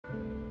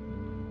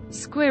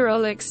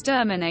Squirrel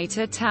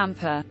Exterminator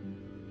Tampa.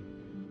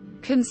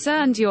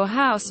 Concerned your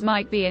house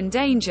might be in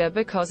danger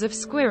because of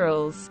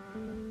squirrels.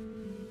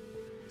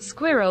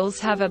 Squirrels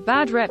have a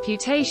bad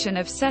reputation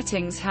of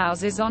setting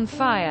houses on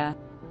fire.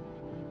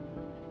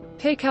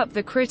 Pick up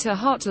the critter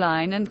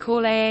hotline and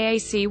call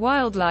AAAC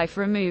Wildlife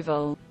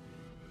Removal.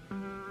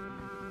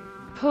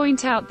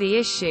 Point out the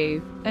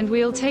issue, and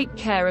we'll take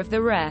care of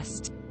the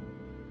rest.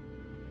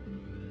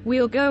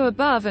 We'll go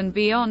above and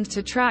beyond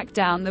to track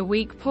down the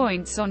weak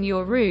points on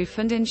your roof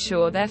and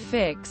ensure they're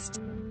fixed.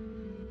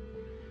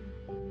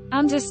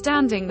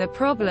 Understanding the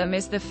problem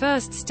is the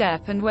first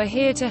step, and we're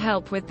here to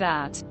help with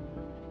that.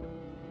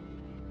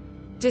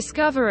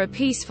 Discover a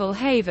peaceful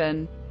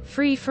haven,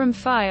 free from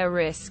fire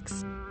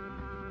risks.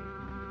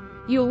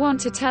 You'll want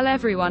to tell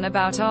everyone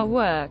about our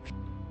work.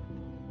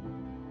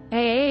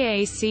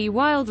 AAAC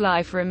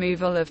Wildlife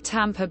Removal of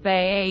Tampa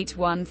Bay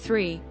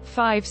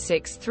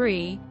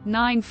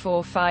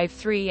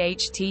 813-563-9453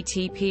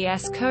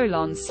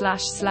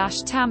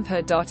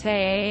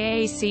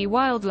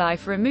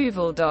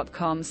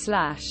 https://tampa.aaacwildliferemoval.com/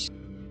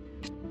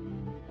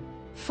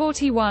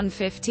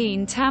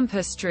 4115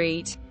 Tampa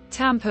Street,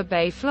 Tampa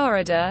Bay,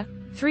 Florida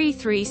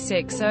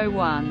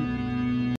 33601.